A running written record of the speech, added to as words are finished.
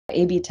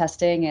A/B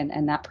testing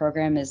and that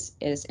program is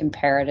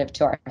imperative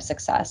to our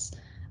success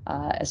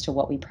as to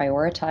what we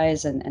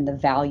prioritize and the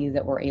value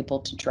that we're able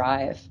to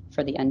drive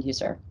for the end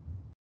user.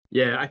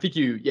 Yeah, I think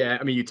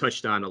I mean, you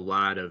touched on a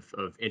lot of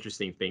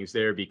interesting things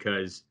there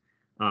because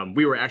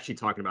we were actually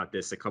talking about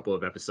this a couple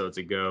of episodes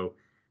ago,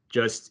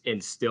 just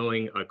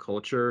instilling a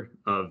culture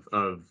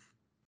of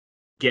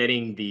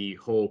getting the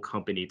whole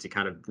company to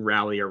kind of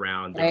rally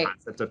around the Right,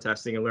 concept of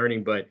testing and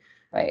learning. But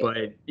right,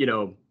 but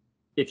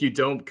if you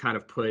don't kind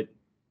of put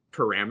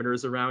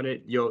parameters around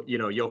it,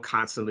 you'll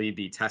constantly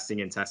be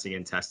testing and testing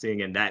and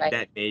testing, and that right,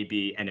 that may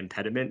be an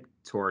impediment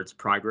towards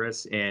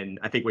progress. And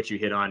I think what you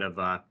hit on of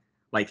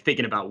like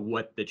thinking about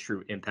what the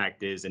true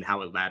impact is and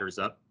how it ladders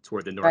up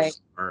toward the North right,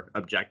 Star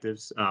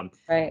objectives.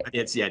 right.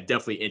 It's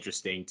definitely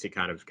interesting to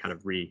kind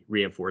of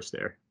reinforce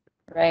there.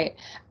 Right.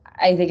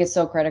 I think it's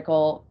so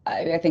critical.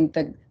 I think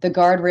the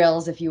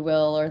guardrails, if you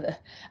will, or the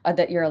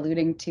that you're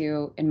alluding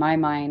to, in my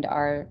mind,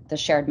 are the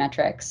shared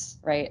metrics,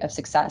 right, of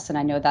success. And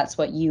I know that's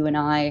what you and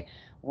I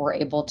were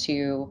able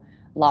to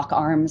lock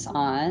arms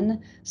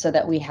on, so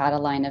that we had a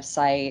line of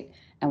sight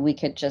and we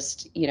could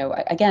just,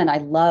 again, I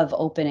love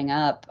opening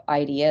up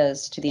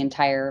ideas to the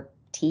entire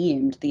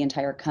team, to the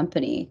entire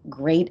company.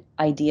 Great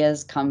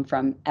ideas come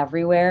from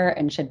everywhere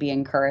and should be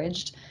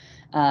encouraged.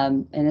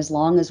 And as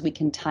long as we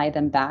can tie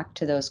them back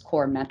to those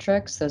core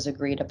metrics, those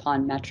agreed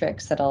upon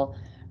metrics, that'll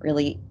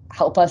really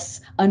help us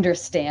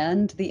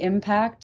understand the impact